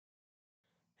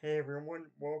Hey everyone,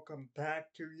 welcome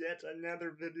back to yet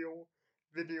another video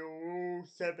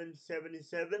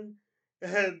 777,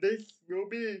 and this will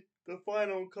be the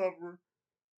final cover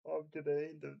of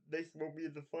today. This will be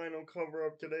the final cover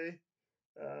of today.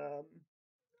 Um,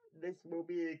 this will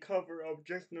be a cover of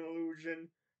Just an Illusion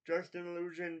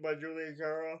by Julia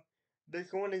Zahra.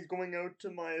 This one is going out to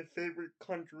my favorite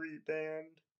country band,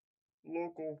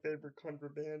 local favorite country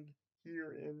band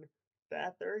here in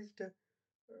Bathurst.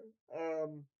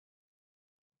 Um,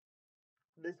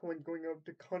 This one's going out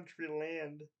to Country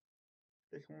Land.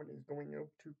 This one is going out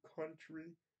to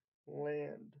Country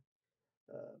Land.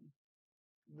 Um,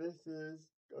 this is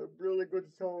a really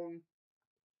good song.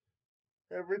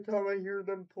 Every time I hear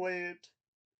them play it,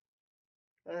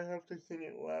 I have to sing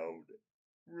it loud,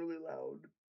 really loud.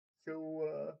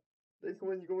 So, this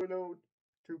one's going out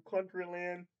to Country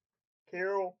Land.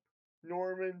 Carol,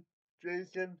 Norman,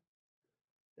 Jason,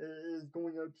 is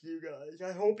going out to you guys.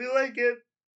 I hope you like it.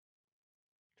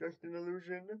 Just an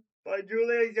Illusion by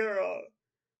Julia Zahra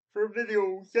for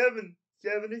video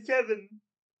 777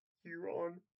 here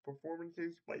on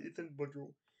Performances by Ethan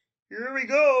Budgell. Here we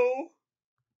go!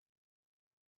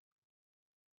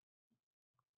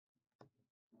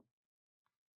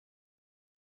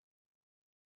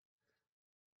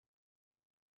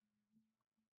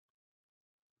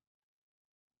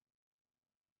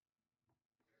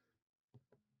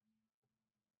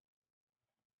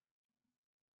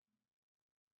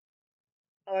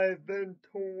 I've been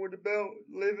told about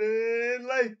living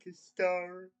like a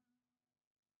star.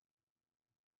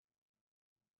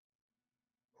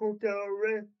 Hotel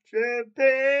rent,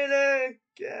 champagne and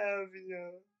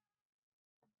caviar.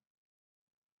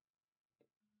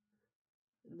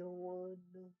 No one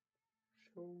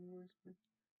shows me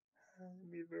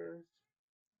happy verse.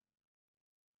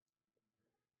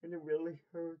 And it really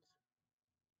hurts,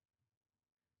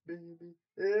 baby.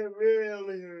 It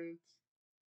really hurts.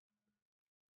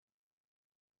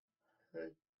 I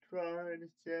try to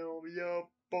sell your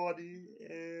body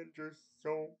and your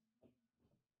soul.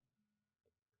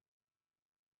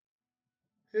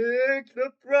 It's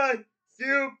the price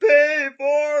you pay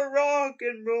for rock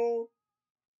and roll.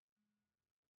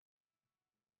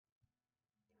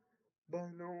 But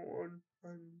no one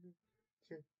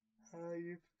understands how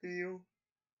you feel.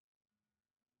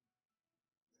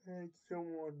 It's so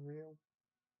unreal.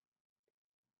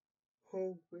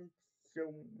 Oh, it's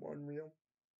so unreal.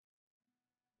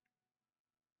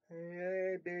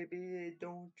 Hey, baby,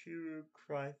 don't you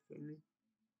cry for me.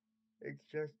 It's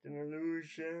just an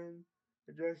illusion.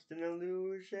 Just an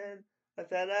illusion. I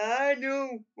thought I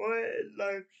knew what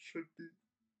life should be.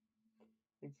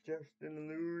 It's just an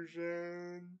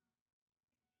illusion.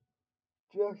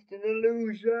 Just an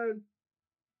illusion.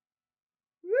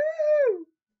 Woo!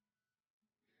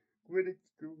 With its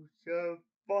goose of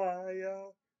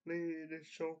fire, lead a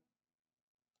show.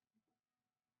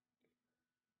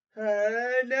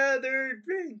 Another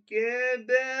drink and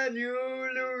then you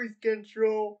lose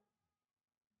control.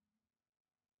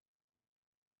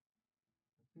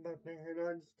 But man,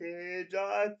 on stage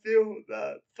I feel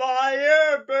that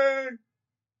fire burn.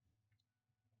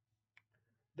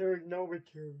 There's no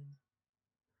return.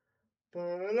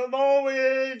 But I'm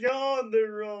always on the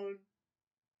run.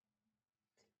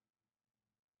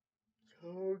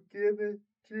 So give it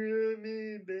to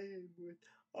me, babe, with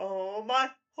all my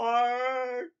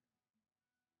heart.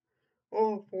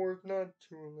 Oh, for it's not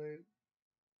too late.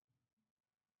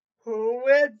 Oh,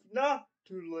 it's not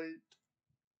too late.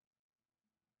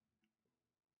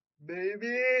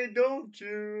 Baby, don't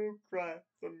you cry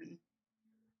for me.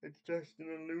 It's just an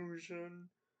illusion,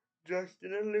 just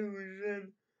an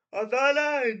illusion. I thought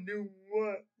I knew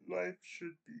what life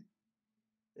should be.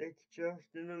 It's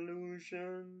just an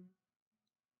illusion,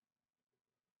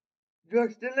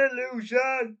 just an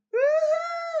illusion.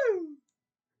 Woo!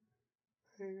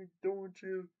 Hey, don't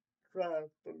you cry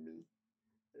for me.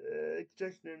 It's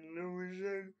just an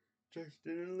illusion, just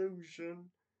an illusion.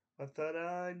 I thought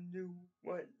I knew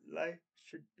what life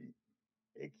should be.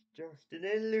 It's just an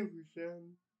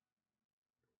illusion.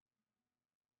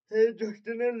 It's just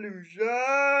an illusion.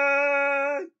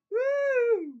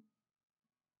 Woo!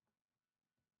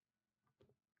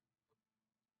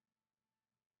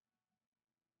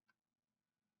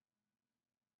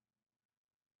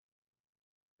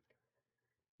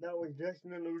 That was Just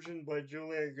an Illusion by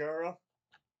Julia Zahra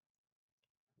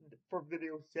for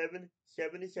video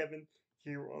 777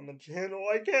 here on the channel.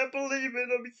 I can't believe it,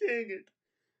 I'm saying it.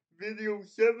 Video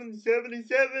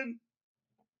 777.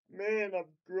 Man, I've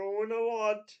grown a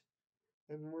lot.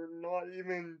 And we're not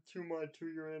even to my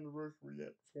 2-year anniversary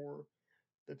yet for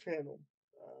the channel.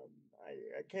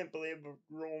 I can't believe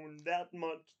I've grown that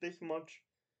much, this much.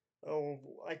 Oh,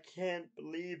 I can't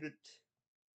believe it.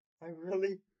 I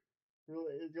really,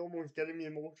 really, it's almost getting me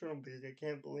emotional because I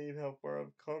can't believe how far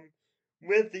I've come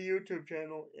with the YouTube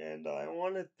channel. And I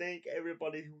want to thank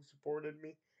everybody who supported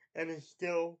me and is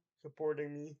still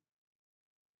supporting me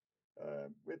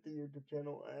with the YouTube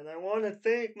channel. And I want to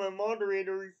thank my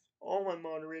moderators, all my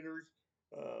moderators.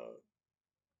 Uh,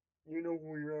 you know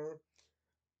who you are.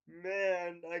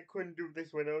 Man, I couldn't do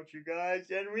this without you guys.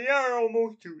 And we are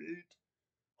almost to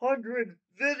 800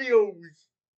 videos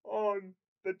on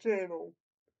the channel.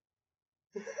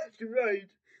 That's right.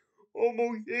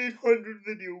 Almost 800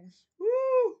 videos.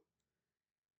 Woo!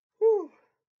 Woo!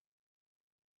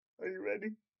 Are you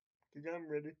ready? Because I'm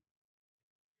ready.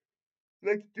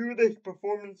 Let's do this.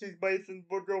 Performances by Ethan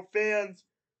Woodrow fans,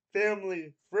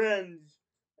 family, friends,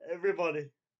 everybody.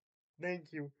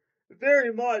 Thank you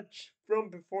very much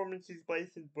from Performances by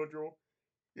Ethan Woodrow.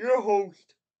 Your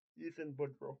host, Ethan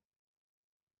Woodrow.